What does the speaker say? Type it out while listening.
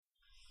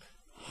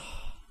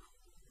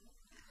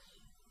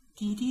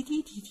Hey Cal,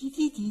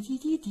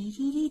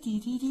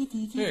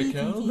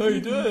 how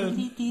you doing? Are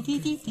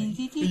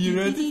you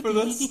ready for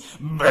this?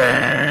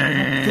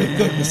 Bang! This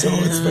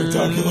episode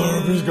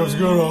spectacular. Music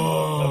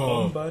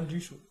Obscura. Band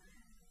usual.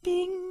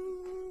 Bing.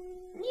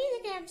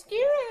 Music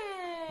Obscura.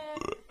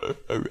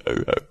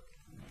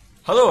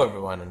 Hello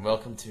everyone and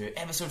welcome to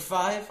episode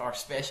 5, our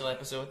special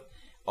episode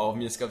of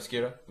Music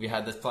Obscura. We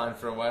had this planned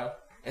for a while.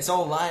 It's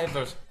all live.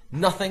 There's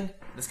nothing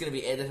that's going to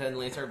be edited in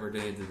later. We're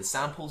going to do the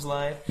samples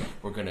live.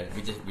 We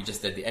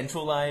just did the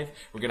intro live.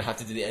 We're going to have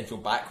to do the intro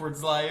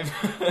backwards live.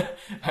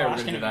 How we're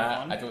going to do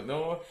that, I don't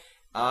know.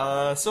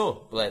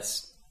 So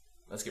let's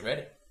get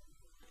ready.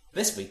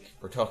 This week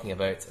we're talking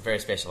about a very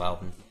special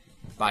album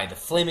by the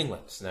Flaming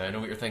Lips. Now I know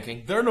what you're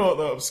thinking. They're not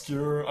that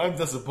obscure. I'm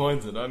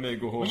disappointed. I may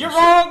go home. You're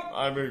wrong.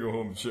 I may go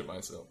home and shit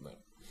myself now.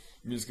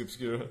 Music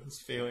Obscura is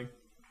failing.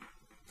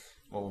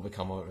 What will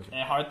become of it?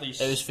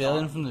 It was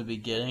failing from the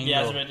beginning. Yeah,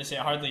 I was about to say,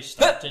 it hardly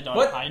started on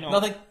a high note.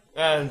 Nothing.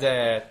 And,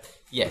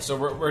 yeah, so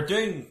we're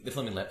doing the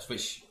Flaming Lips,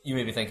 which you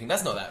may be thinking,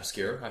 that's not that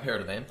obscure, I've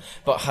heard of them.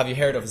 But have you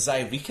heard of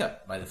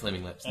Zyreka by the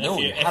Flaming Lips? And No,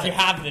 if you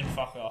have, then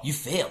fuck off. You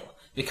fail.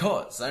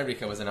 Because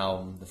Zyreka was an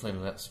album the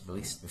Flaming Lips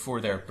released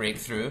before their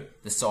breakthrough,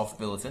 The Soft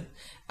Bulletin.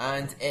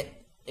 And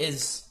it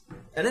is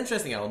an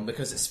interesting album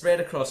because it's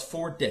spread across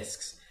 4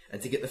 discs. And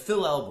to get the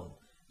full album,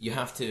 you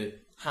have to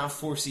have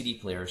 4 CD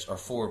players, or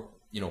 4,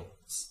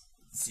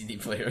 CD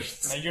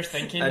players. Now you're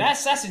thinking,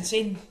 that's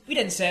insane. We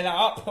didn't set that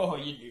up. Oh,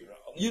 you'd be wrong.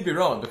 You'd be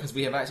wrong, because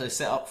we have actually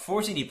set up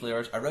 4 CD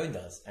players around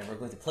us, and we're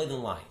going to play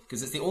them live.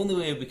 Because it's the only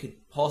way we could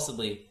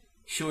possibly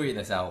show you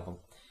this album,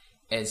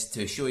 is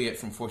to show you it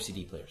from 4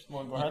 CD players.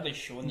 Well, we're hardly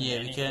showing them Yeah, we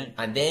anything. can.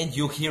 And then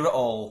you'll hear it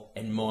all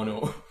in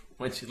mono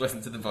once you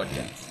listen to the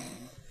podcast.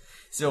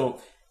 So,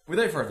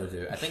 without further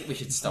ado, I think we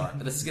should start.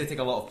 But this is going to take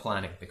a lot of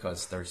planning,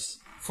 because there's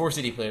 4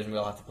 CD players, and we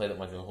all have to play them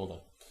one. Hold on.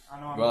 I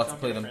know, We'll have to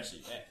play them.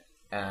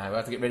 We'll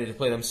have to get ready to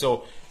play them.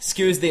 So,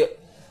 excuse the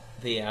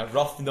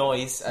rough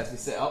noise as we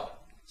set up.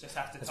 Just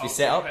have to As talk we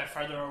set a up. bit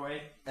further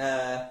away.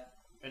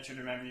 Richard,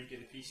 remember you've got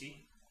the PC.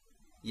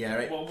 Yeah,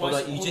 right. Well,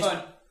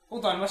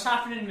 hold on. What's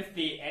happening with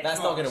the Xbox? That's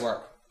not going to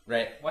work.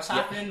 Right. What's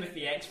happening with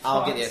the Xbox?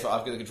 I'll get the Xbox.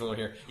 I've got the controller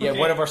here. Yeah, Okay.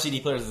 one of our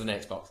CD players is an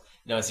Xbox.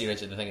 No, see,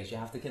 Richard, the thing is, you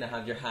have to kind of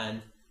have your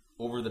hand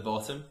over the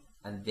bottom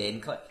and then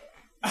click.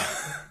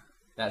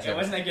 That's It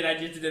wasn't a good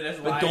idea to do this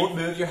But live. don't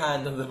move your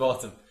hand on the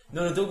bottom.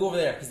 No, don't go over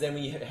there, because then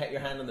when you hit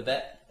your hand on the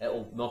bit,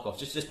 it'll knock off.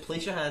 Just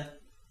place your hand.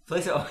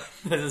 Place it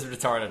off. This is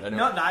retarded, I know.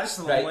 Not that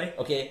slowly. Right,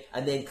 okay,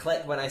 and then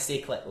click when I say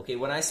click. Okay,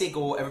 when I say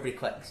go, everybody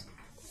clicks.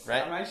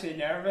 Right? I'm actually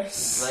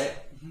nervous.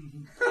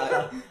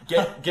 Right?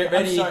 Get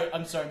ready.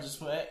 I'm starting to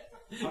sweat.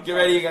 Get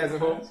ready, you guys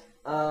at home.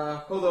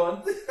 Hold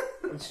on.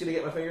 I'm just gonna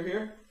get my finger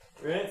here.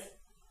 Right?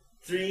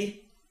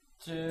 3,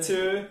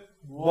 2,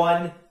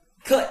 1,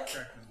 click!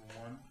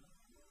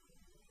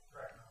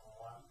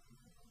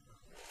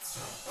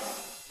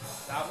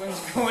 That one's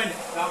going.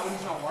 That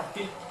one's not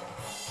working.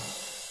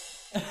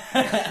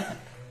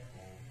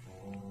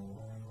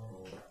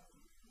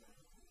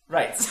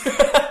 Right.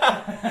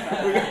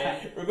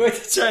 We're going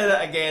to try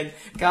that again.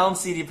 Calm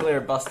CD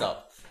player bust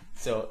up.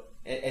 So,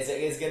 is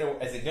it gonna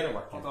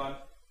work? Hold on.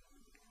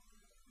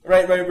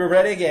 Right, we're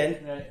ready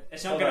again. Right.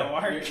 It's not gonna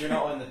work. You're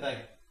not on the thing.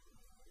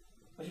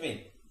 What do you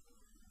mean?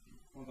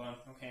 Hold on.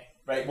 Okay.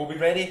 Right, we'll be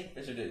ready.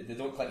 Richard,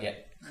 don't click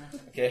yet.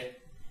 Okay.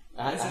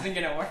 This isn't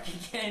gonna work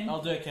again.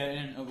 I'll do a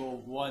countdown. I'll go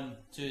 1,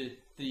 2,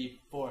 3,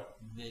 4.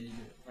 Then you do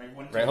it. Right,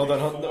 1, 2, Right, hold on.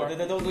 3, 4.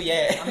 Don't go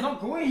yet. I'm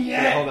not going Right,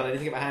 yet. hold on, I need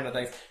to get my hand on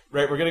things.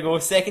 Right, we're gonna go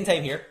second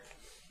time here.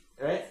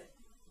 Right?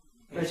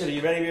 Richard, are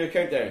you ready with your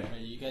countdown? Are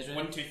you guys ready?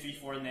 1, 2, 3,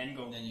 4, and then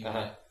go. And then you go.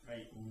 Uh-huh.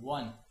 Right.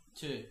 1,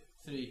 2,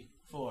 3,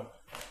 4.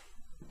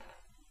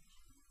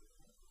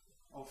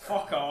 Oh,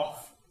 fuck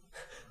off.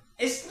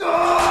 It's Don't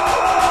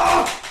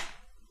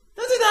do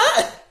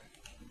that!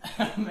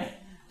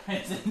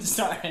 It didn't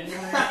start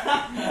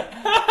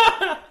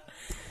anywhere.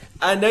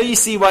 And now you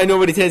see why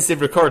nobody tends to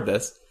record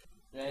this.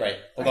 Right,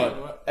 Hold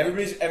on.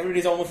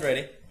 Everybody's almost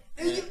ready.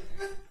 Okay,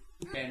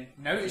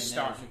 now it's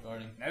starting.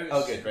 Recording. Now it's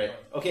Oh, good, right.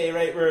 Okay,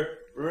 right, we're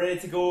ready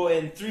to go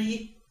in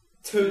 3,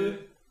 2,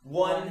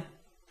 1.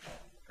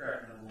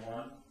 Track number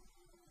 1,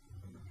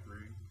 number 3,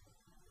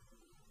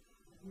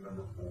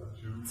 number 4,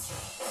 2.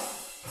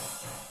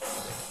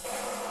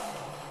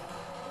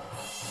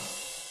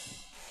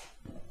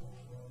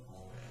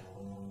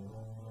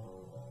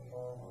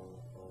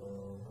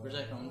 Where's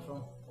that coming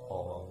from?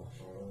 Oh,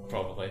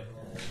 probably. No,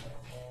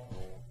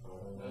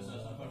 it's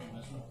not coming from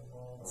this one.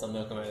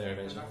 Something will come out there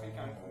eventually. Nothing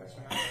coming from this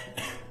one.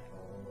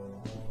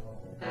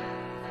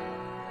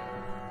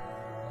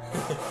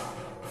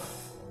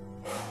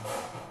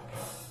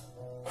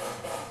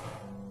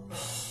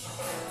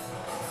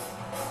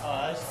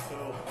 Oh, that's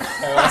cool.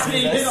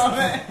 Get off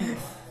it.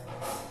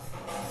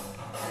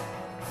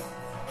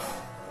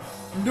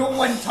 No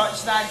one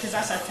touch that because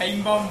that's a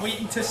time bomb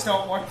waiting to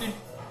stop working.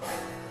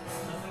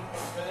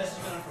 But this is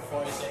going for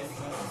 40 seconds.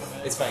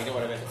 It's fine, don't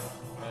worry about it.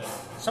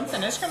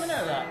 Something is coming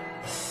out of that.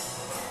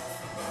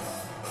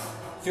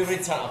 Feel free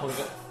to turn it up a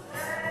little bit.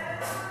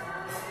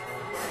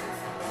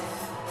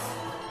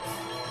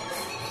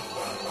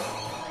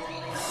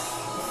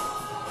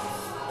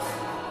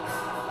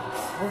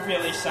 We're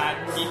really sad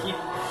and geeky.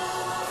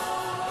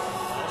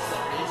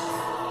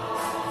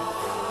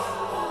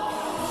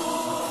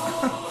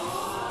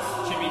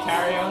 Should we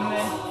carry on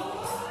then?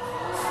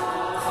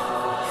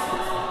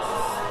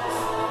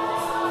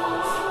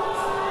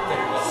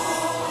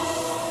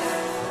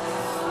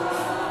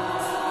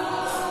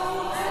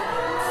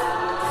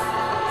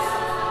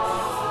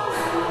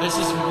 This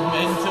is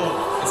mental.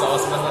 It's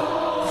awesome, isn't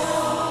it?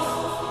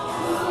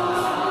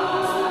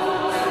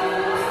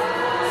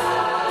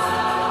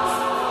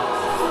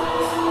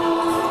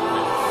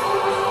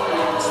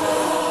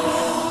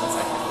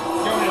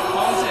 You want me to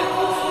pause it?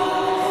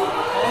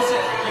 Pause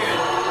it, Ewan.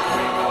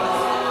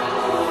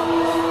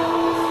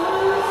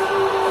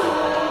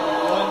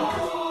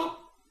 One.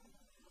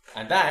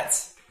 And that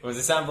was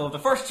a sample of the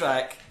first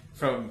track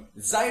from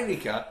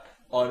Zyrika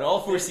on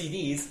all 4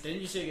 CDs.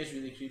 Didn't you say it gets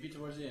really creepy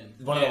towards the end?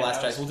 One of the Yeah, last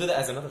that tracks. was- We'll do that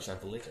as another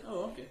sample later.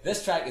 Oh, okay.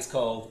 This track is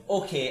called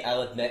Okay,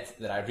 I'll Admit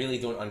That I Really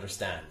Don't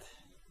Understand.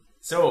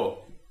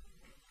 So,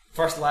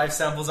 first live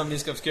samples on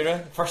Music Obscura.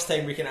 First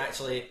time we can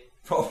actually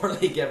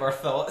properly give our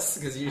thoughts,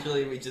 because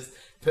usually we just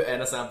put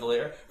in a sample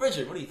later.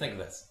 Richard, what do you think of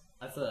this?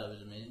 I thought that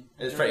was amazing.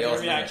 It's pretty Your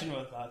awesome. isn't it? reaction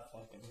was that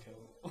fucking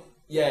cool.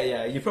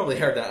 Yeah, you probably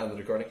heard that on the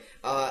recording.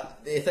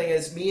 The thing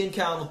is, me and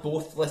Callum have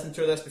both listened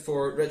through this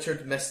before.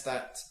 Richard missed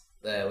that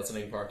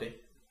listening party.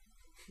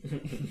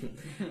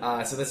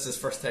 So this is his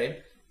first time.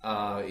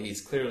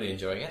 He's clearly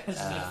enjoying it. This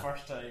is the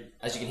first time.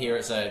 As you can hear,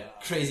 it's a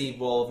crazy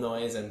wall of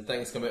noise and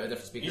things come out of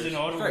different speakers. He's an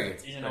auto. Very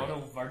good. He's an Very auto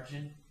good.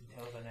 virgin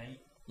until the night.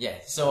 Yeah,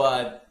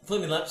 so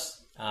Flaming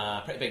Lips,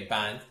 pretty big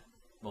band.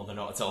 Well, they're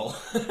not at all.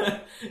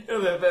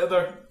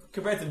 they're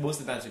compared to most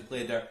of the bands we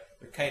played, they're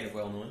kind of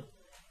well known.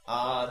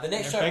 The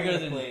next They're track we're bigger going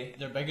to than play.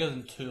 they're bigger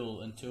than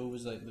Tool, and Tool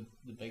was like the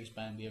biggest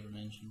band we ever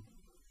mentioned.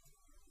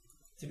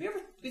 Did we ever?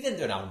 We didn't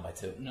do an album by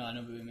Two, No, I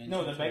know, but we mentioned.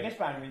 No, the Tool. biggest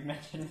band we've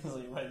mentioned was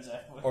like Led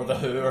Zeppelin. or the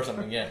Who, or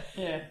something. Yeah.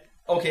 Yeah.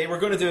 Okay, we're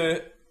going to do.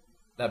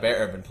 That better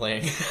have been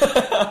playing.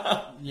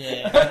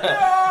 Yeah.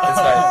 That's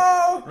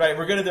fine. Right,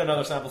 we're going to do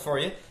another sample for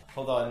you.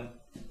 Hold on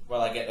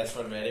while I get this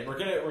one ready. We're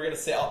gonna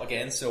set up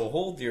again, so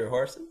hold your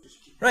horses.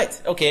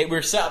 Right, okay,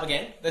 we're set up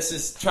again. This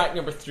is track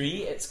number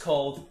 3. It's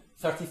called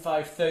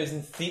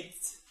 35,000 Feet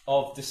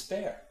of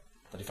Despair.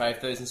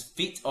 35,000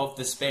 Feet of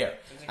Despair.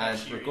 Sounds like a And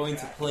cheery we're going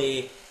track. to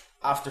play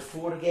After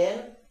 4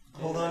 again.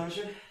 Hold on,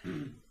 Richard.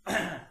 Do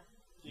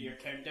your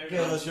countdown. Give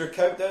us your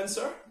countdown,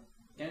 sir.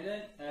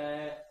 Countdown.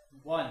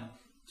 1,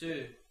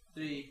 2,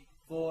 3,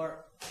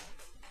 4.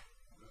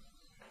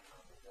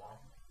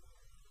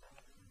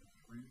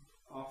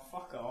 Oh,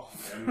 fuck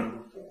off. And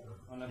number 4.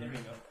 Oh, no, there we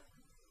go.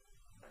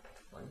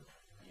 One.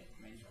 Yeah,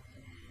 mine's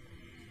working.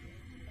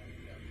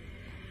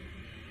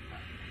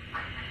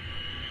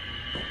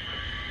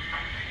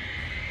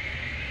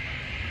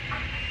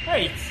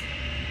 Right.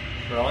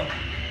 We're on.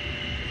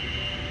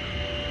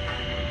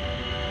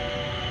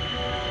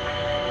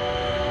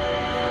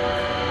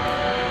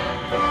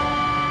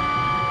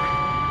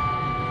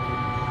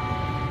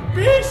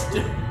 Beast!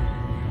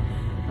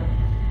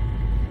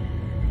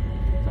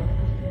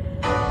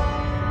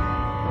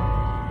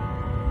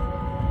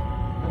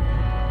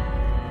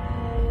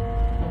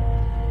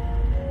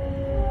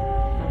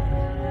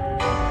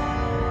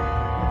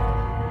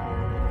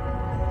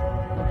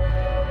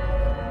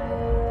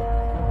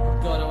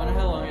 God, I wonder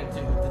how long it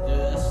took them to do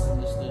this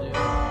in the studio.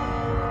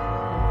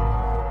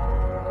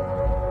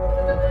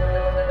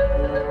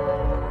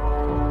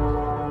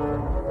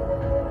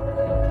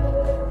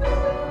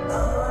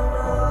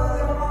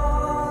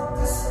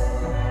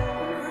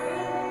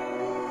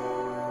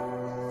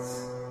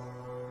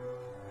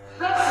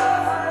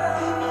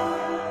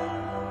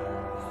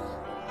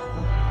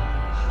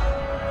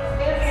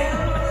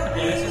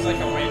 Yeah, this is like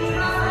a wet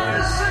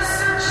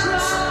dream.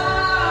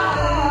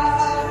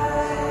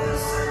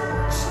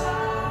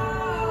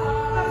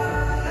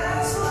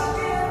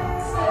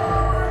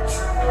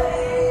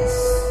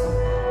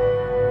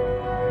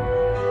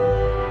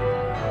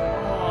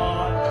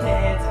 Oh,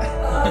 dead.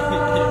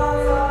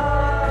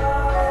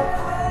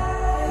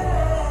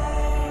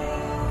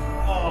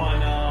 Oh,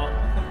 no.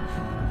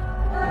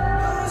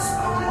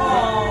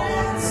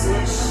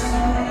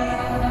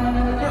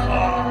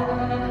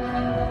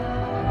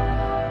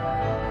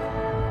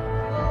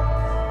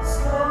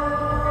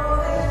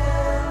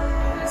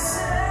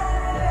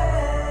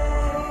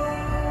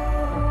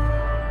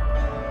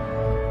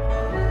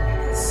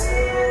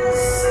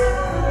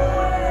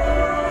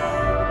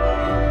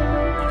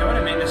 You don't want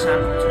to make the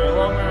sample too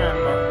long,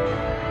 remember?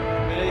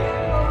 Ready?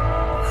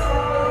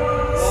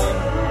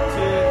 1,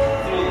 2,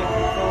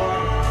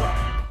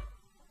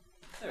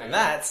 3, 4. And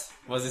that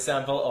was a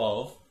sample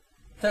of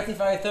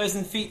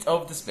 35,000 Feet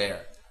of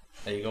Despair.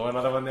 There you go,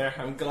 another one there.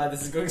 I'm glad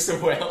this is going so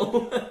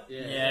well.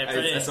 Yeah,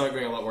 I saw it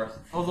going a lot worse.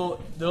 Although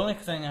the only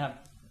thing I have,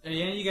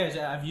 you guys,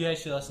 have you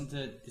actually listened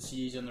to the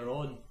CDs on their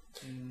own?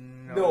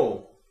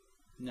 No.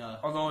 No.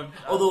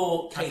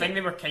 Although, I kind think of.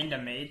 they were kind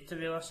of made to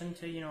be listened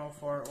to, you know,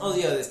 for. Oh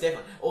yeah, that's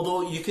definitely.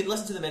 Although you could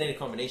listen to them in any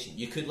combination.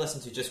 You could listen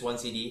to just one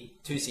CD,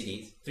 2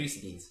 CDs, 3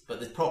 CDs, but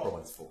the proper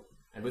one's 4.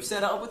 And we've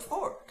set it up with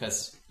 4,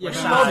 because Yeah, we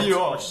but love sad. you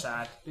all. We're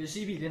sad. But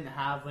CB didn't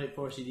have like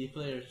 4 CD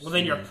players. Well,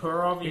 then you're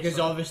poor, obviously. Because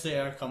obviously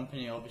our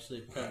company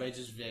obviously provides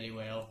us very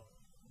well.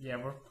 yeah,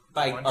 we're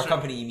By our sponsored-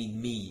 company, you mean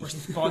me. We're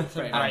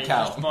sponsored And by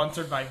Cal. we're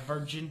sponsored by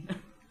Virgin.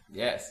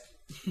 Yes.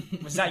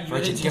 Was that you?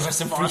 Virgin, that give just us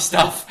some free farted?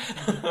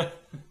 stuff.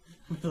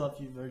 We love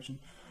you, Virgin.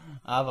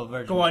 I have a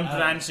Virgin. Go on, I-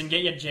 Branson,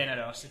 get your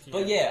generosity.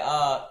 But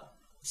yeah,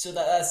 so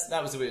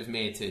that was the way it was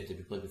made to be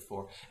played with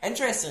 4.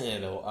 Interestingly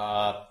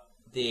though,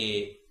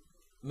 the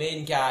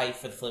main guy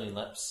for the Flaming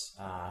Lips,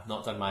 I've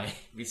not done my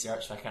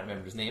research, so I can't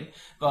remember his name,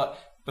 but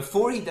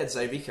before he did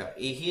Zyreka,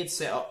 he had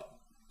set up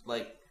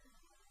like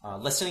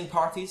listening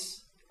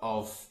parties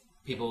of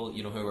people,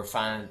 you know, who were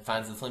fans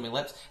of the Flaming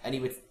Lips, and he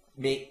would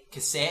make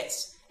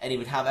cassettes, and he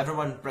would have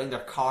everyone bring their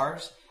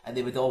cars, and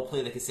they would all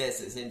play the cassettes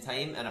at the same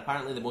time, and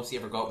apparently the most he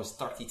ever got was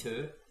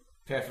 32,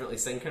 perfectly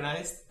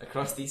synchronized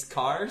across these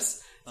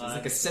cars. So it's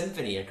like a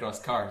symphony across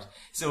cars.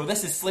 So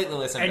this is slightly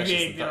less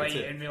ambitious than 32.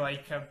 it'd be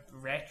like a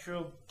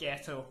retro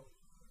ghetto.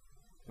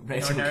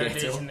 Retro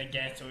nowadays ghetto. in the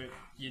ghetto,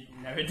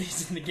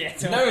 nowadays in the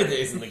ghetto,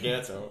 Nowadays in the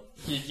ghetto.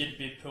 you'd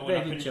be pulling Very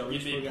up, good choice,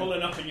 you'd be Logan.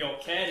 pulling up in your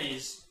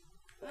carries.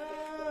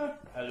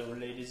 Hello,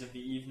 ladies of the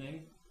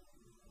evening.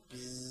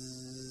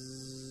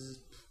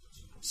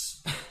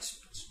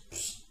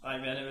 I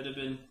mean, it would have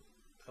been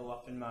pull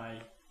up in my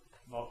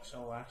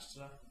Vauxhall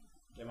Astra,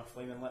 get my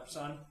Flaming Lips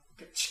on.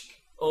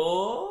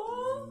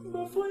 Oh,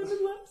 my flaming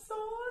lips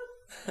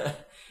on.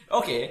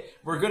 Okay,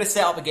 we're going to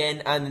set up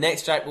again, and the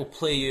next track we'll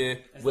play you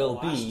Is will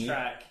the last be.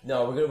 track.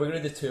 No, we're going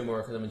to do 2 more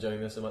because I'm enjoying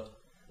this so much.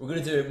 We're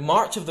going to do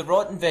March of the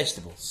Rotten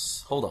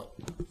Vegetables. Hold on.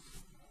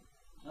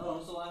 No,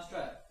 it's the last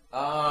track.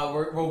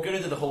 We're going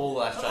to do the whole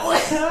last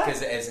track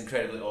because it is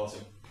incredibly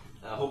awesome.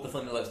 I hope the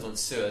Flaming Lips don't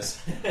sue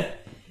us.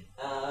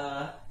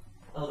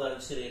 Hold on, I'm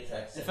just going to get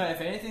text. If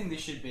anything, they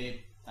should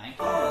be thanking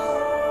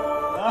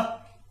us.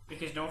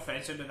 Because no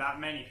offense, but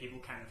that many people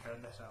can't have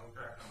heard this album.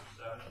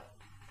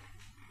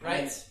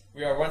 Right,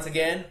 we are once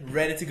again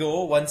ready to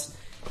go once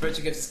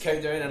Richard gives his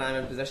countdown and I'm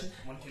in position.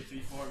 1, 2, 3,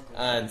 4. Go.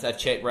 And I've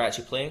checked we're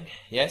actually playing.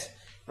 Yes?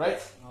 Right.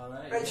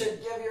 Alright. Richard,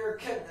 give your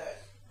countdown.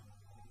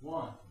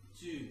 1,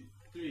 2,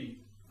 3,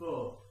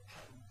 4.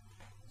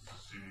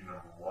 CD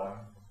number 1,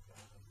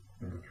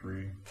 number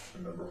 3,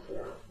 and number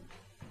 4.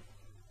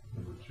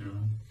 Number 2.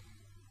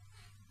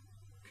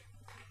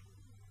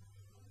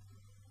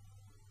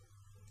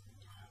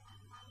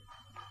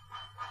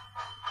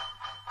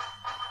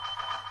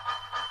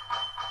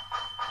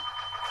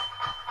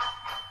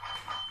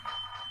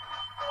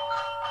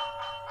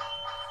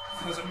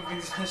 There's a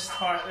movie's gonna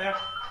start there.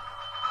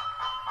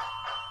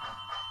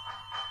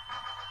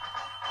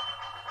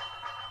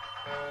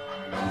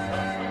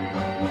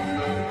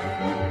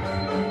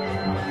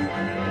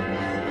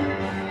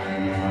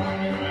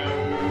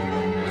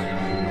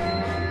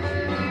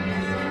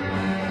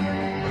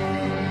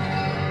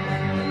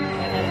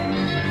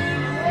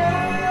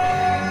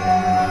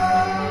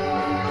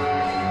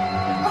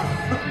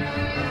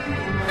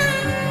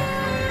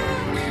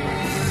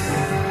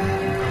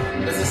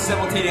 This is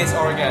simultaneous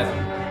orgasm.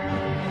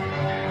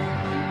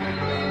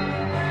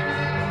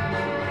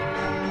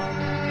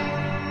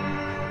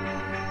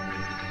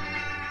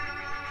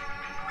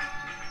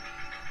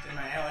 Do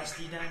my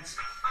LSD dance.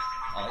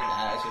 I like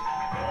that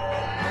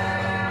actually.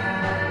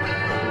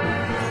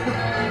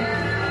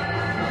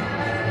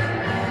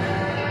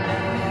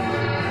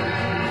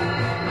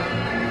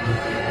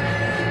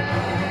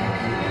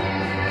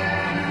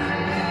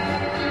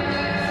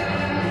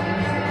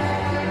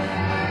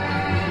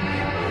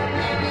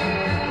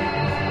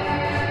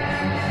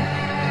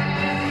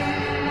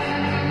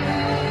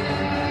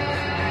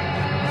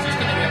 It's just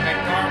gonna be a big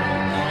garble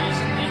noise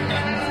in the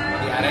end.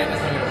 Yeah, right,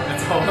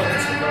 that's all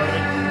that's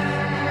recording.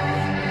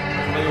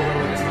 Play over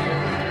with this video.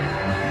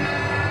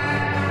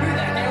 Who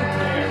the hell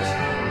cares?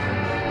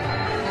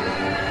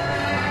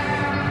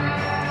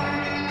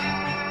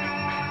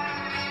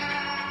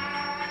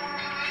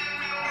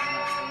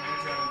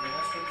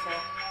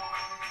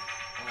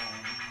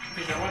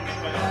 Because I want to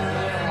play the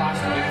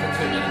last one.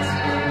 For 2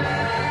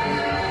 minutes.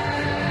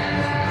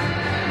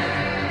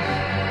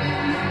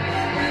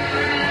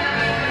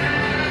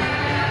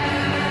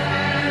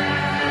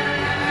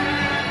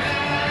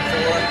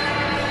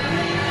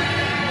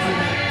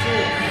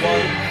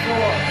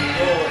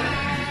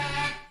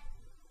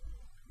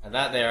 And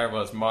that there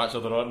was March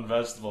of the Rotten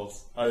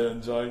Vegetables. Are you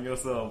enjoying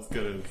yourselves,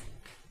 kids?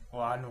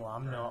 Well, I know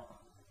I'm not.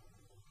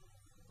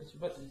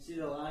 See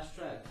the last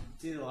track?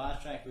 See the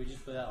last track? We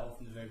just play that all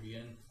from the very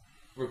beginning.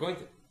 We're going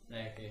to.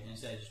 Right, okay,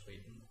 instead of just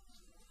waiting.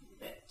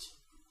 Bitch.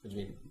 What do you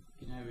mean?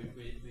 You know,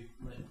 we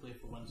let it play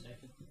for 1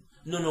 second.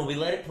 No, we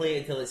let it play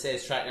until it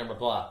says track number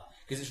blah.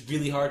 Because it's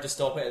really hard to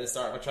stop it at the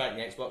start of a track in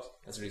the Xbox.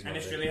 That's the reason And why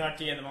it's we do it. really hard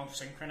to get them all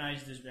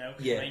synchronized as well,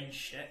 because Yeah. mine's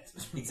shit.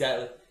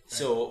 Exactly.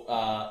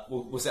 So,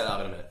 we'll set that up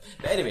in a minute.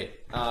 But anyway,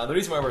 the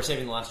reason why we're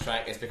saving the last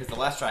track is because the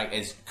last track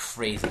is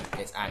crazy.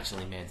 It's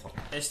actually mental.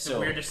 It's the So-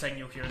 weirdest thing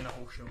you'll hear in the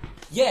whole show.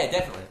 Yeah,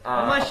 definitely.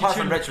 Apart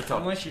from Richard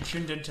talk. Unless you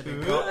tuned into the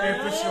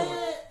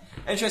episode.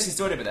 Interesting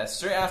story about this.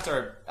 Straight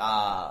after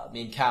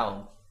me and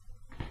Callum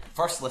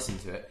first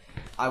listened to it,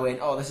 I went,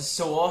 oh, this is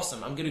so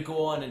awesome. I'm going to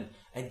go on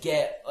and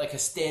get like a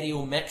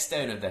stereo mix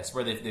down of this,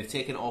 where they've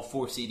taken all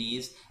 4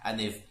 CDs and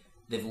they've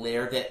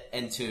layered it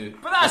into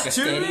like a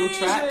stereo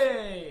track.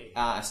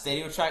 A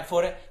stereo track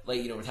for it.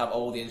 Like, would have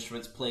all the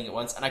instruments playing at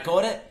once. And I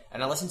got it,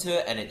 and I listened to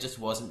it, and it just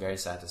wasn't very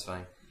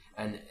satisfying.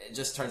 And it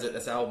just turns out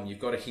this album, you've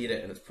got to hear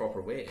it in its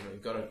proper way.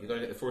 You've got to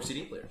get the 4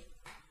 CD players.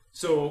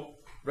 So,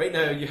 right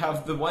now, you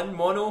have the one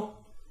mono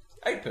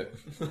output.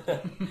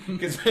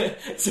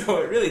 So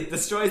it really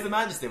destroys the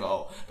majesty of it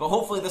all. But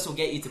hopefully this will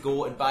get you to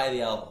go and buy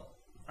the album.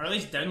 Or at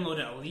least download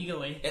it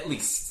illegally. At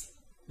least.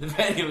 The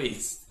very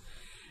least.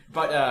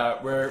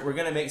 But we're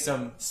going to make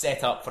some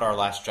setup for our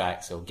last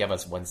track, so give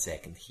us 1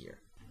 second here.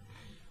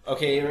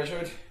 Okay,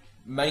 Richard.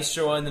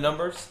 Maestro on the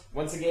numbers.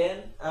 Once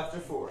again, after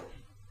 4.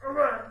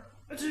 Number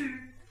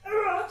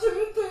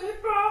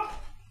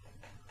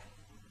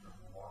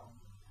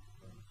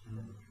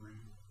 3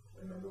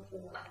 and number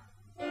 4.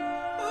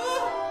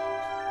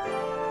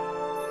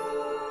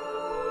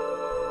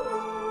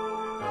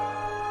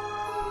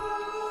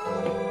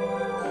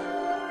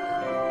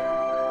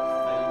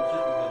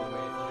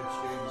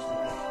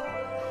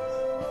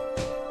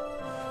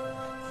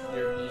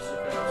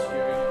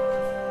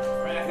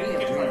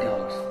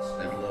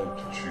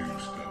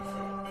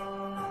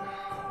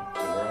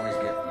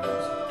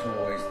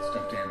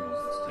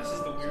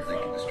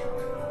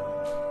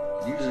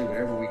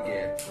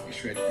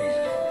 Shredded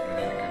pieces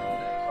within a couple of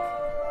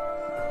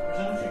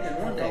days. And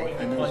one day,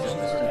 I noticed that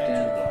the stuffed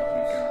animal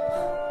we got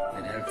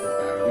and had it for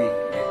about a week,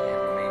 and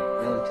it remained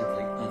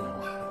relatively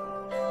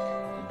unharmed.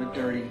 A bit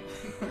dirty,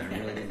 but it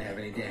really didn't have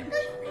any damage.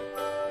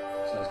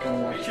 So I was kind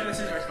of watching. Are you sure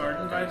this is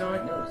recording, by the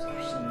way? I noticed for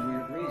some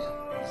weird reason.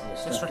 These little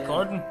Is this stuffed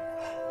recording?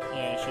 animals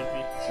Yeah, it should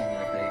be. seemed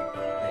like they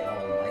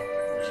all liked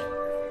it, which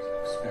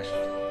was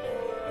special to them.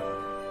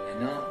 And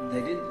not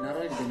only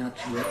did they not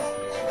chew it up,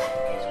 they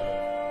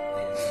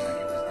didn't seem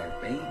like it was their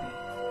baby.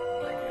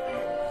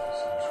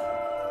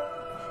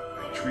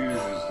 Treated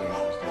as though it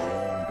was their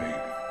own baby.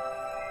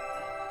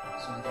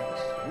 So I thought,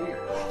 this is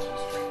weird. That's how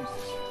strange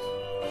this is.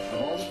 Of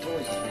all the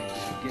toys and things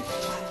you could get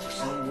for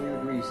some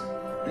weird reason,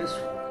 this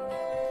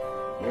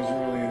one Wasn't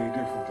really any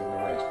different than the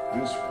rest.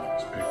 This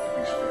one's picked to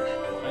be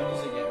special. When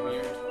does it get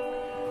weird?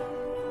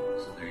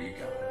 So there you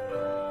go.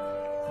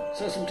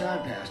 So some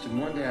time passed, and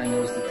one day I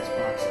noticed that this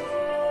box of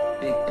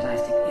big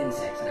plastic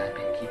insects that I'd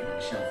been keeping on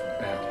the shelf in the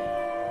bathroom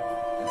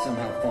had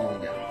somehow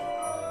fallen down.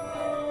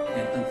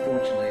 And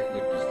unfortunately, it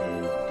looked as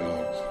though The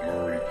dogs had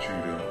already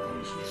chewed up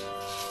those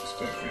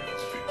stuffed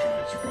animals, big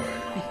giant spiders.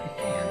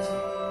 ants,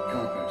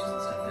 cockroaches,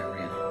 and stuff that were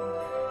in it.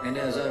 And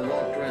as I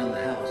walked around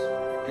the house,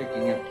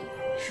 picking up the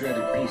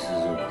shredded pieces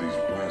of These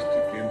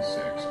plastic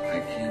insects,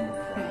 I came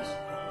across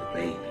the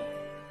baby.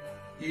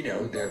 You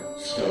know, they're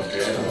stuffed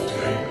animals,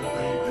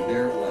 and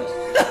there it was.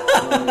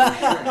 Torn to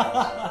shreds.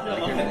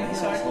 Like everything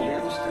else, all the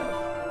other stuff.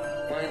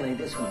 Finally,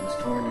 this one was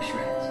torn to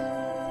shreds.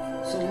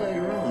 So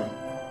later on,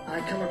 I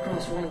come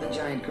across one of the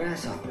giant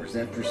grasshoppers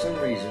that for some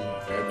reason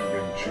hadn't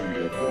been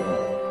chewed up at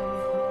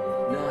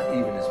all. not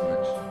even as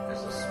much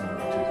as a small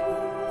tooth.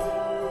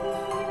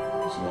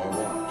 So I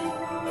watched.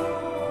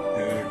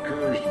 And it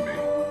occurs to me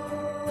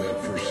that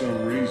for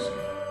some reason,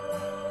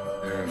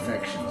 Their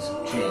affections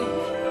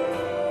changed.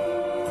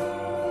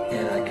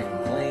 And I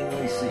can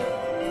plainly see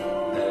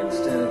that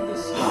instead of the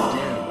stuffed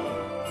animal,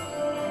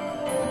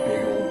 the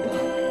big old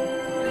bug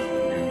is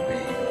the new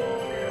baby.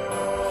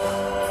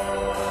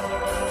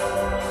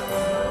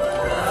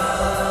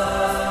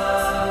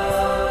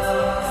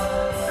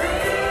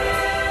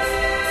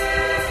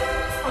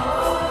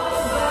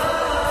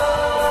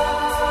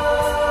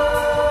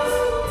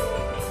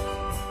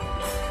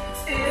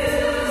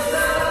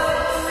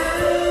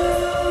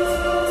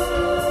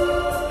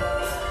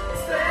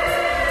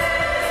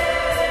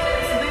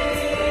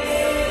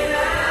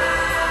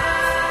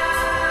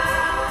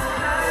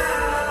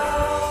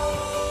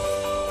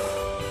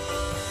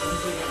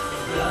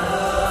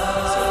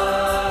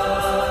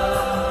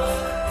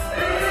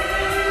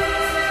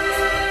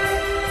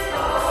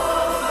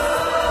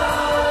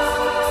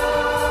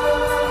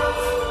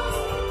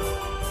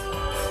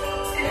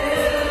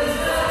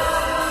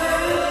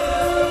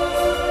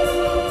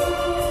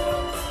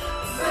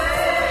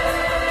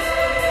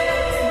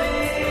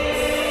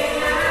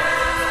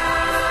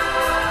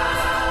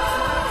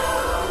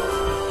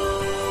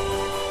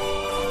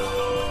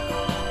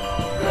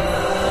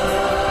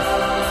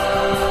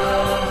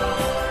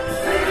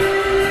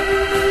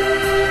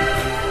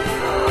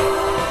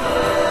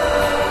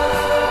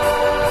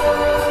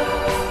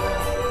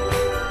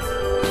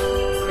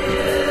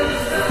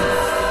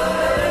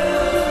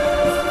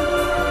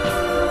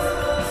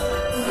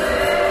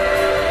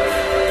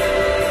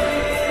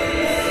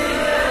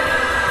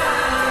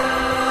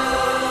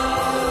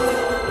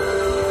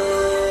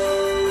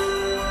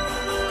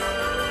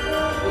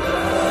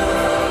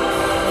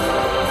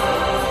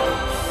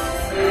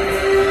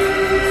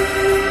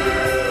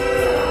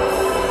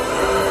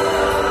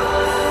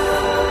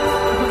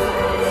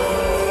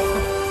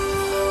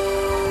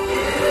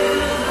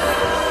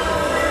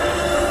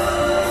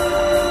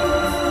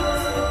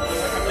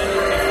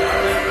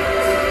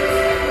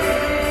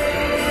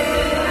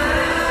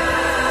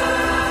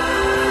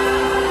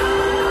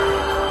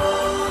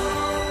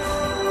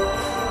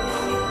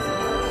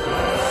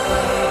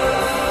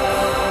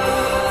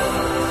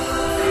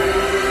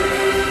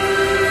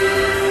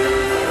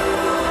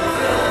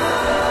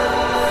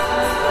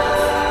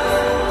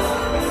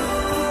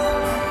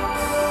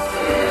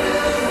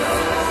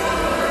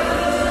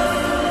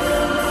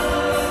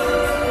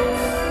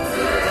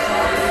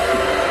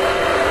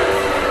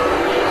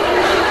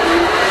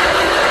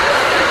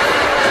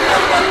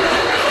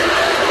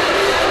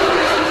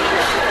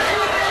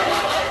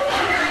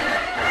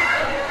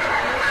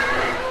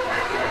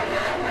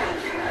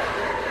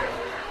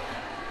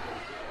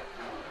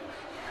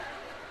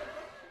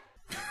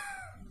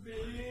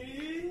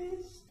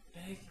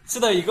 So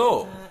there you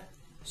go.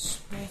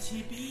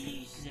 Sweaty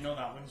bees. You know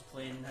that one's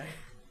playing now.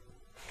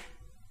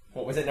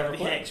 What was it? Never The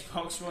played?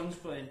 Xbox one's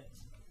playing.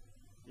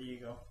 There you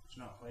go. It's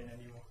not playing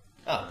anymore.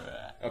 Oh,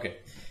 okay.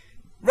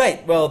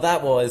 Right, well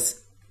that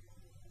was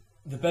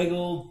the big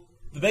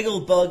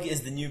old bug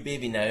is the new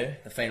baby now,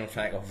 the final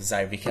track of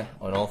Zyrika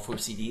on all 4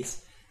 CDs.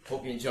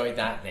 Hope you enjoyed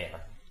that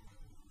there.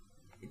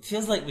 It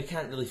feels like we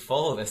can't really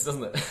follow this,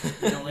 doesn't it?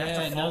 No, we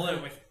have to follow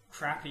it with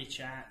crappy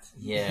chat.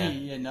 Yeah.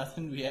 Yeah,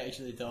 nothing we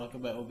actually talk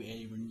about will be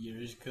anywhere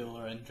near as cool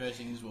or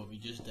interesting as what we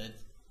just did.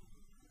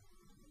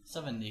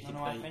 7 naked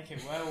No, I fight. think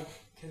it will,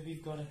 because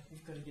we've got to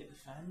get the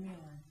fan mail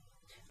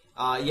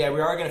in. Yeah,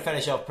 we are going to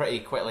finish off pretty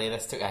quickly.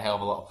 This took a hell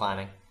of a lot of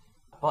planning.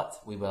 But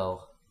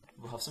we'll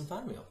have some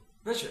fan mail.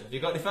 Richard, have you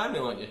got any fan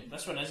mail on you?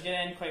 This one is going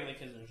to end quickly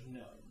because there's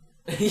none.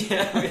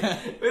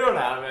 Yeah, we don't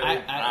have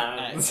any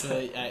fans.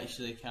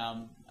 Actually,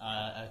 Cam,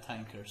 a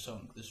tanker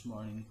sunk this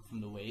morning from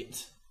the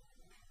weight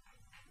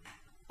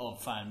of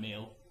fan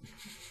mail.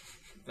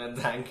 The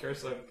tanker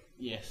sunk.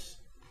 Yes.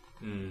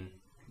 Hmm.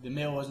 The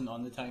mail wasn't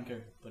on the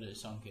tanker, but it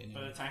sunk But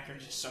anyway. the tanker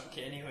just sunk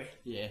it anyway.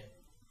 Yeah.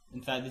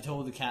 In fact, they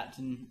told the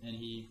captain, and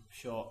he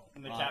shot.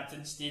 And the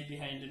captain stayed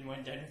behind and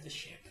went down with the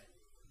ship.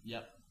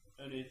 Yep.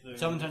 Anything.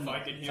 Sometime- if I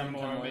could hear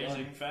sometime more later.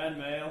 amazing fan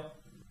mail.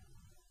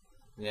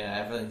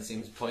 Yeah, everything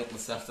seems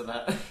pointless after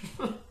that.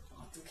 Oh,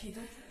 okay,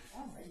 don't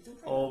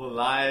All the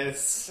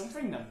lies. don't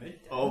bring them in.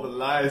 All the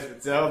lies we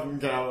tell them,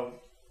 Callum.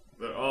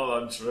 They're all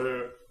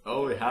untrue.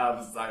 All we have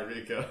is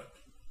Zyrika.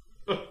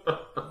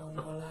 No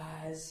more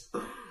lies.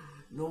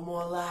 No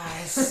more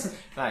lies.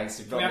 Thanks,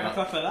 you Do brought we me have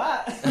a up. clip of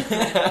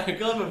that?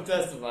 Clip of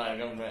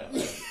testifying, I'm right.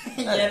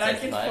 Yeah, I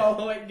can Testify.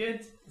 follow it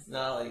good. It's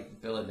not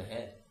like Bill in the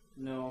head.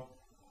 No.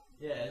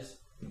 Yes.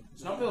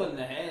 It's not Bill in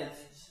the head.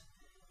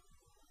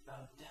 Bow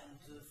down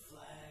to the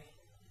flag.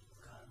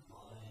 Got a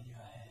bullet in your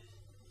head.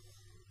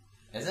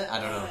 Is it? I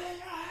don't know.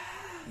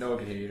 No one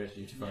can hear you, Richard.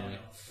 You're too far away. Yeah.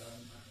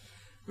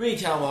 Me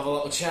and Cal will have a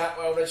little chat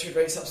while Richard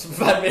writes up some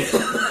fan mail.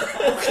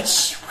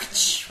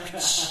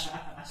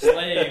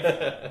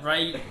 Slave.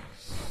 Right.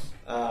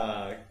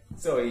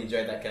 So you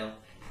enjoyed that, Cal?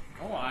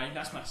 Oh, aye,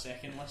 that's my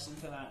second listen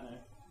to that now. It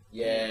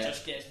Yeah.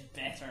 just gets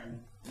better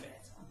and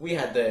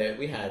better.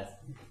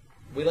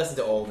 We listened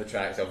to all the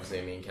tracks,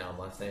 obviously, me and Cal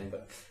last time,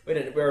 but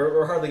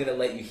we're hardly going to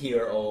let you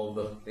hear all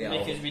the album.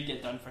 Because we'd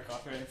get done for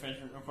copyright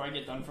infringement before I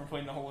get done for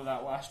playing the whole of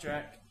that last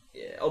track.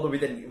 Yeah, although we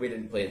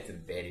didn't play it to the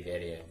very,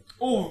 very end.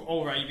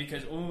 Oh, right,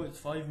 because it's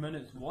 5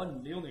 minutes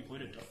one. They only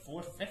played it to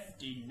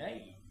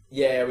 4:59.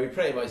 Yeah, we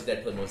pretty much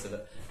did play most of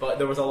it, but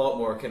there was a lot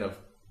more kind of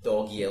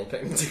dog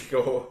yelping to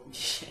go.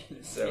 It's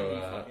So, really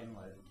uh, fucking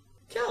loud.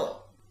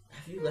 Cal,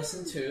 have you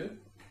listened to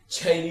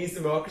Chinese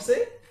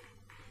Democracy?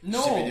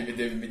 No.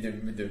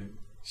 Shibidibidibidibidum.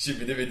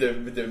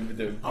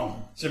 Shibidibidibidibidum.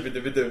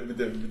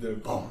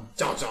 Shibidibidibidibidum.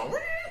 Chong chong.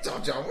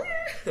 Chong chong.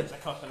 There's a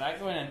clip of that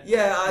going in.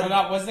 Yeah, No,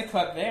 that was the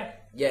clip there.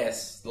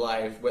 yes,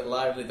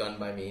 lively done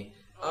by me.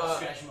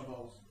 Scratch my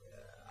balls.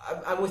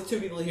 I'm with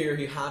 2 people here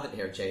who haven't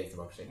heard Chinese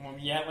Democracy. Well,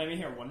 yeah, let me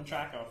hear one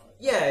track of it.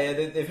 Yeah,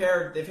 they've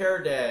heard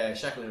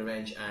Shackling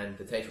Revenge and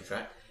the title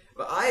track,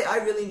 but I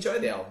really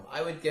enjoyed the album.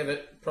 I would give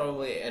it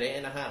probably an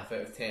 8.5 out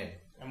of 10.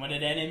 And what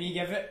did Enemy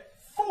give it?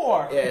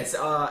 4. Yes,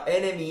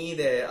 NME,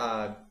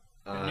 the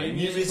New New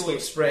Musical Musical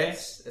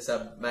Express. It's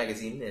a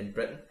magazine in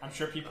Britain. I'm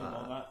sure people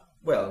know that.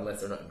 Well, unless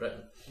they're not in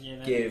Britain. Yeah,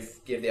 then. Gave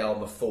the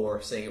album a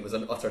 4, saying it was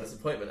an utter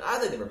disappointment. I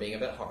think they were being a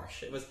bit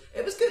harsh. It was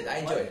good. I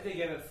enjoyed it. They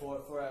give it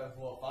 4 out of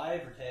what, 5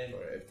 or 10? 4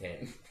 out of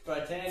 10. 4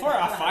 out of 10. 4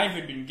 out of 5 would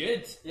have been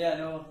good. Yeah,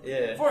 no.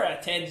 Yeah, 4 out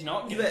of 10 is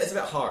not good. it's a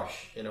bit harsh,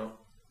 you know.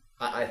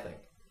 I think.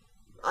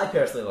 I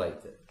personally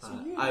liked it.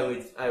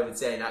 I would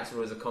say an Axl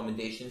Rose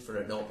commendation for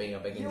it not being a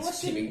big and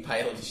steaming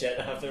pile of shit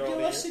after all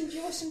the years. Do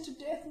you listen to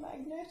Death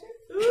Magnetic?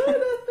 Ooh, that's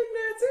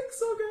magnetic,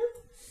 so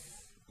good.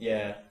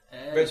 Yeah.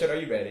 Richard, are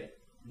you ready?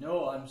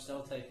 No, I'm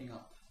still typing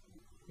up.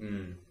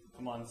 Hmm.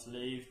 Come on,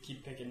 slave,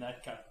 keep picking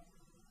that cut.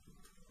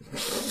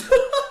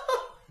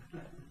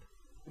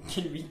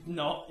 Can we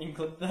not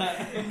include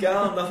that?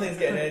 Gal, nothing's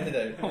getting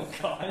edited out. Oh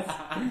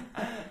god.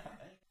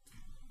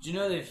 Do you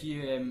know that if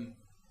you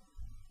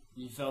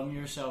you film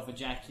yourself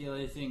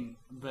ejaculating,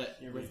 but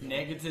Here we with go.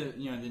 negative,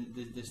 you know,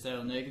 the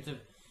style negative,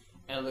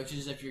 it looks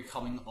as if you're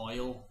coming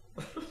oil.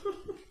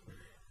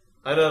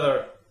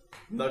 Another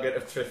nugget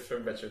of truth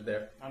from Richard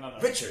there. Another.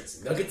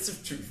 Richard's nuggets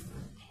of truth.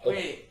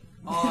 Wait,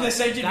 The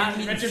sound you that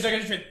mean, means- Richard's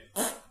like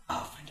a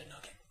oh, find a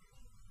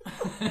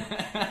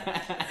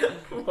nugget.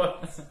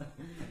 What?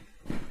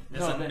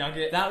 There's a but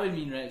nugget. That would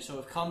mean, right, so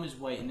if cum is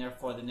white and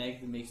therefore the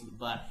negative makes it look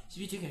black. So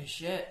if you took a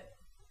shit,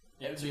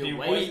 it would To be be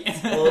white.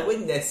 Well, it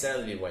wouldn't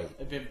necessarily be white.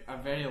 It'd be a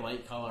very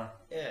light colour.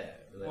 Yeah.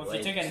 Well, if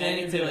light, you took a then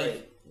it'd be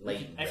negative,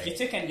 like- if you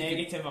took a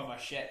negative of a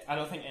shit, I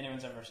don't think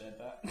anyone's ever said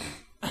that.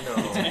 no.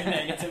 a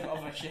negative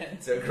of a shit.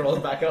 So it crawls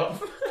back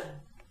up.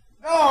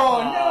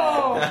 Oh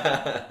no!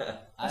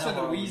 That's what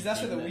the wheeze-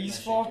 that's what the wheeze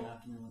for.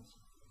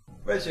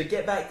 Richard,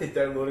 get back to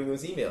downloading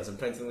those emails and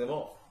printing them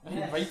off.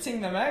 I'm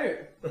writing them out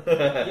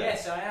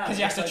Yes, I am. because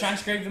you have to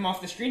transcribe them off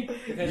the screen.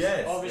 Because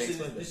Yes, obviously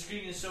excellent. the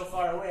screen is so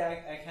far away,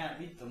 I can't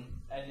read them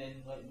and then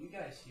let you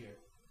guys hear.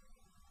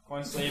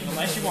 on slave,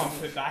 unless you want to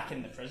put back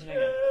in the prison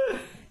again.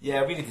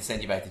 Yeah, we need to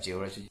send you back to jail,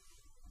 Richard.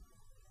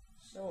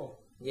 So,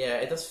 Yeah,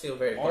 it does feel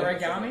very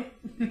pointless, origami?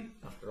 doesn't it,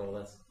 after all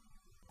this.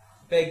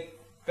 Big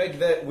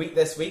week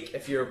this week,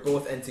 if you're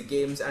both into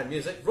games and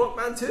music,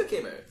 Rockman 2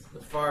 came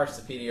out. Far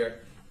superior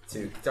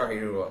to Guitar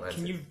Hero Rockman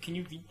 2. Can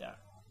you read that?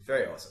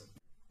 Very awesome.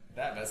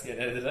 That bit's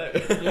getting edited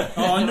out.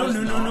 Oh,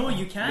 no,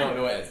 you can't.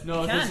 No, it is.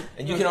 No, Can. because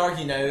And you can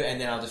argue now, and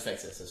then I'll just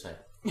fix this, it's fine.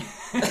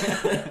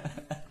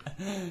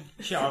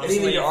 Shut up,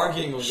 Anything slave. you're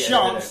arguing will get Shut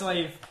edited up, out.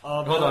 slave.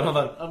 oh, Hold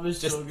on. I was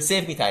Just so good.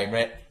 save me time,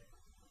 right?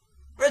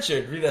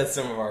 Richard, read out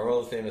some of our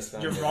world famous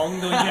fans. You're wrong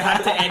though, you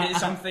had to edit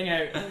something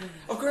out.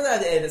 Of course I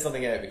had to edit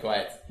something out, be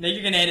quiet. Now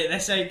you're going to edit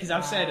this out because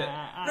I've said it.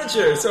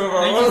 Richard, some of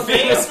our Now you world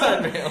famous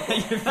failed. fan mail.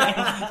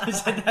 You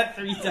said that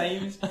 3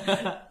 times.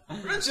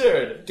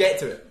 Richard, get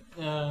to it.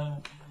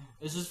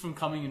 This is from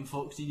Coming in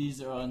Folk CDs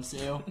that are on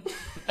sale.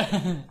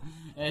 And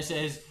it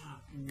says,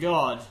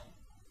 God.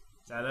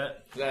 Is that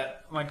it?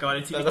 That, Oh my god,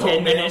 it took That's you the whole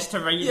 10 mail? minutes to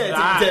write Yeah, it took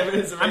that. 10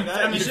 minutes to write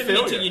that. I'm You assuming it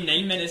took failure. you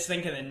 9 minutes to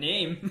think of the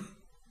name.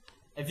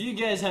 If you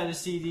guys had a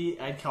CD,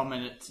 I'd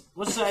comment it.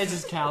 What size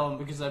is Callum?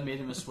 Because I made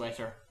him a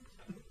sweater.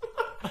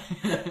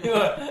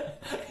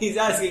 he's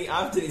asking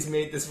after he's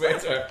made the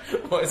sweater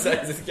what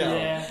size is Cal.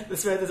 Yeah. The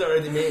sweater's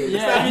already made.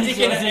 Yeah. That means you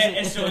so-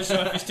 can,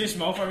 so if it's too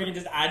small for me, you can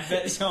just add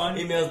bits on.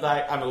 Emails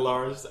back, I'm a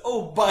large.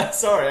 Oh, but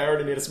sorry, I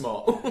already made a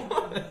small.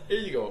 Here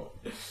you go.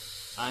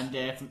 And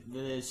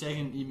the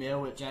second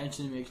email, which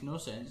actually makes no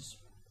sense,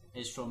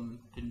 is from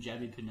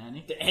Punjabi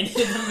Punani. The end of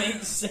them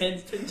makes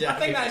sense. I Punjabi.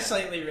 think that's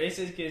slightly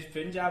racist because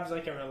Punjab's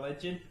like a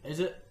religion. Is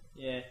it?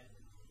 Yeah.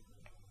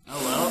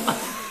 Oh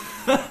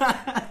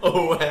well.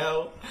 Oh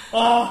well.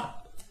 Oh,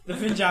 the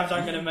Punjabs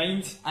aren't going to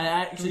mind. I Can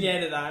actually. we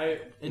edit that out?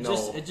 It No.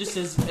 just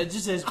says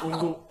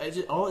Ogo.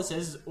 All it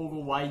says is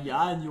Ogo why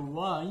ya and you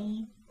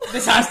why.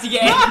 This has to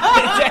get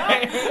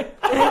edited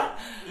out.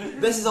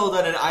 This is all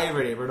done in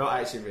irony. We're not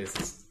actually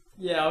racist.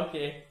 Yeah,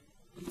 okay.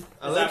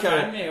 I Is like that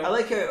how fan mail? I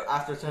like how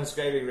after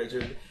transcribing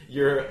Richard,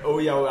 your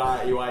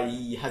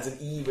OYE has an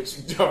E which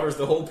covers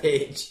the whole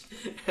page.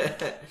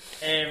 Right,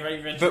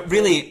 Richard. But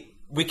really,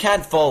 we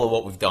can't follow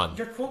what we've done.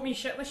 Your quote me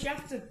shitless, you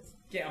have to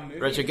get a movie.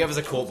 Richard, give us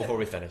a quote before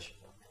we finish.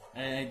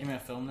 Give me a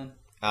film then.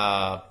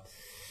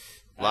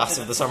 Last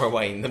of the Summer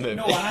Wine, the movie.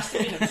 No, it has to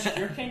be an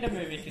obscure kind of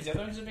movie because the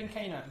other ones have been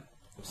kind of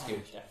Obscure.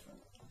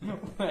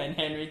 different. And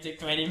Henry took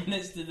 20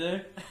 minutes to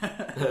do.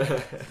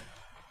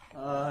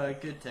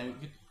 Good time.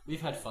 Good. We've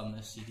had fun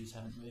this series,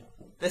 haven't we?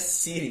 This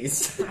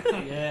series.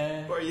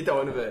 Yeah. What are you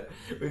talking about?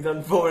 We've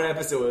done 4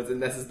 episodes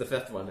and this is the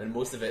 5th one, and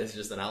most of it is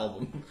just an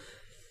album.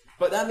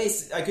 But that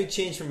makes a good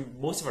change from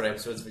most of our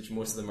episodes, which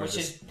most of them are Which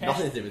is just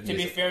nothing to do with to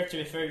music.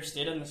 be fair, we've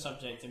stayed on the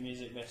subject of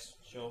music this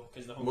show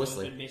because the whole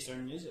Mostly. show's been based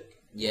on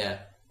music. Yeah.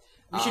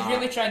 We should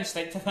really try and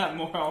stick to that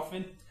more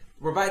often.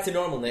 We're back to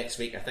normal next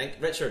week, I think.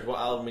 Richard, what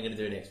album are we going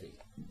to do next week?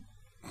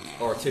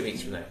 Or 2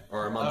 weeks from now,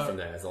 or a month from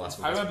now is the last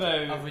one. How Have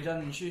about? we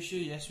done Shoo Shoo?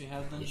 Yes, we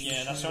have done Shoo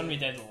Yeah, that's Shoo. one we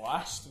did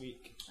last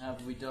week.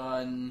 Have we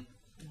done?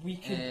 We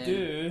could Um,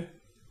 do.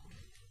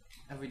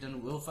 Have we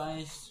done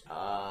Wolfies?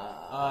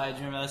 Uh, Do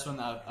you remember this one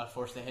that I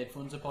forced the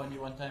headphones upon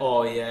you one time?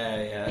 oh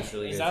yeah, that's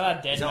really Is good.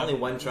 that dead? Is that only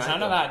one track? Is none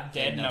though? of that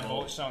dead Dead in in a a boat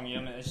Boat. song? You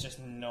know, it's just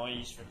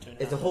noise for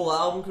 2.5 Is the whole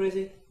album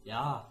crazy?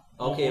 Yeah.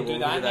 Okay, we'll do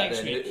that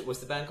next then. week. What's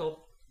the band called?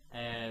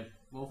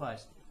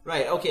 Wolfies.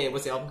 Right, okay,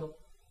 what's the album called?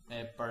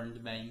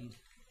 Burned Mind.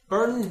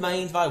 Burned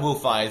Mind by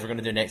Wolf Eyes, we're going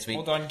to do next week.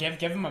 Hold on, give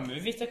him a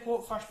movie to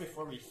quote first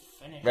before we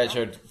finish.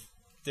 Richard,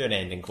 do an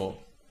ending quote.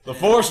 The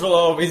Force will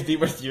always be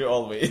with you,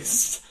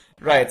 always.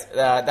 Right,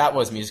 that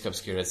was Music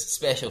Obscura's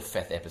special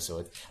 5th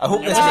episode. I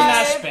hope It this wasn't was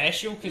that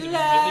special because it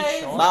was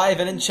really short. live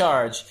and in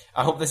charge.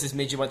 I hope this has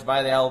made you want to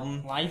buy the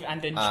album. Live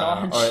and in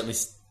charge. Or at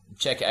least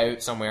check it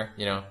out somewhere,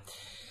 you know.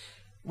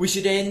 We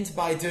should end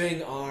by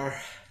doing our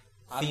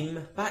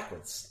theme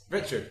backwards.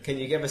 Richard, can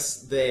you give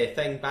us the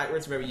thing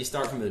backwards? Remember, you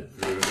start from the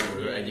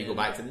and you go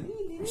back to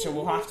the. So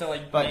we'll have to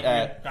like But, make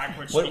it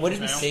backwards. What speech did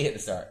we as well. say at the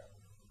start?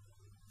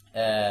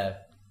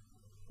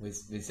 We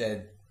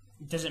said.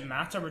 Doesn't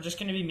matter. We're just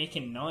going to be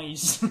making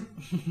noise.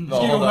 No,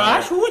 hold on.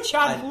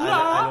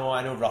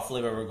 I know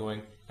roughly where we're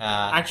going.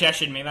 Actually, I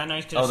should make that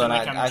noise because Hold on,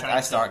 like I'm trying I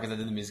to start because I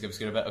did the Music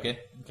Obscura bit. Okay.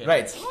 Okay.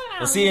 Right.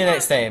 We'll see you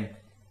next time.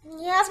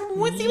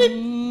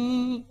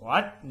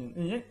 What?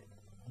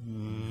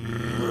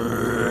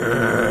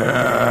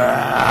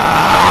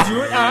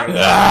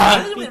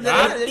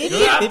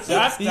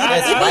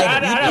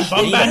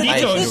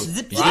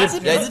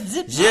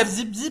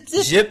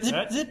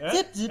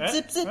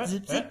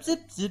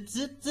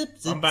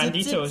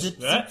 Banditos.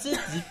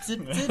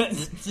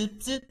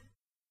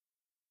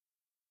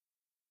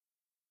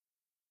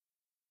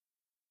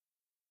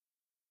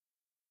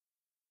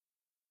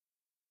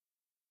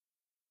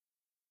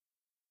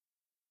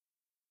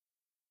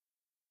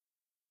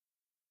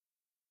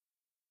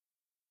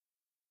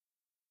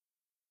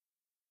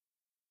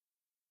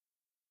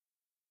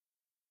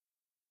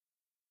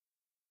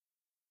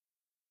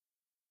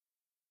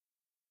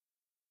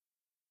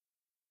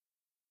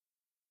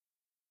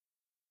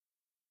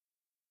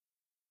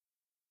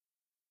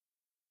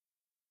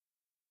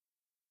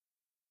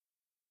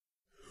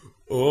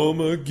 Oh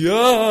my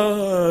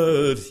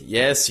god!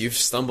 Yes, you've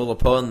stumbled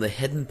upon the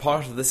hidden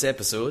part of this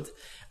episode.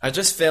 I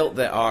just felt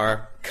that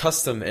our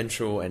custom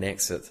intro and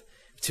exit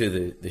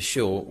to the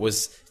show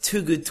was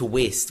too good to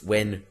waste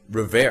when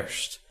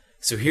reversed.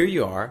 So here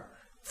you are.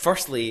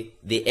 Firstly,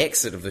 the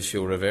exit of the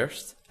show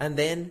reversed, and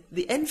then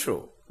the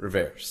intro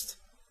reversed.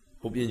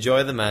 Hope you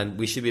enjoy them, and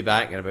we should be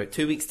back in about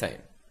 2 weeks'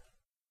 time.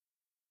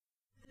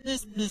 No.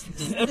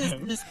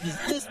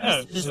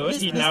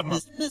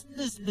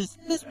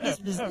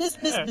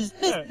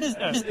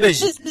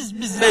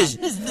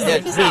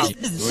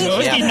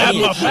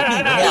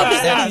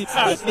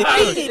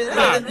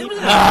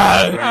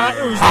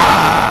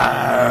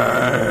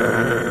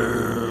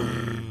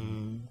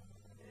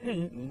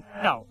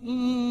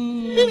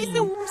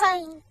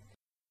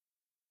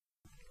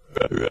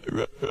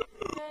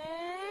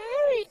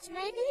 It's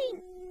my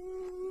name.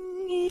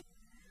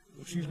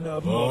 She's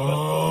not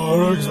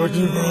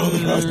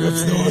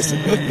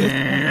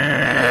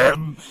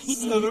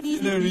It's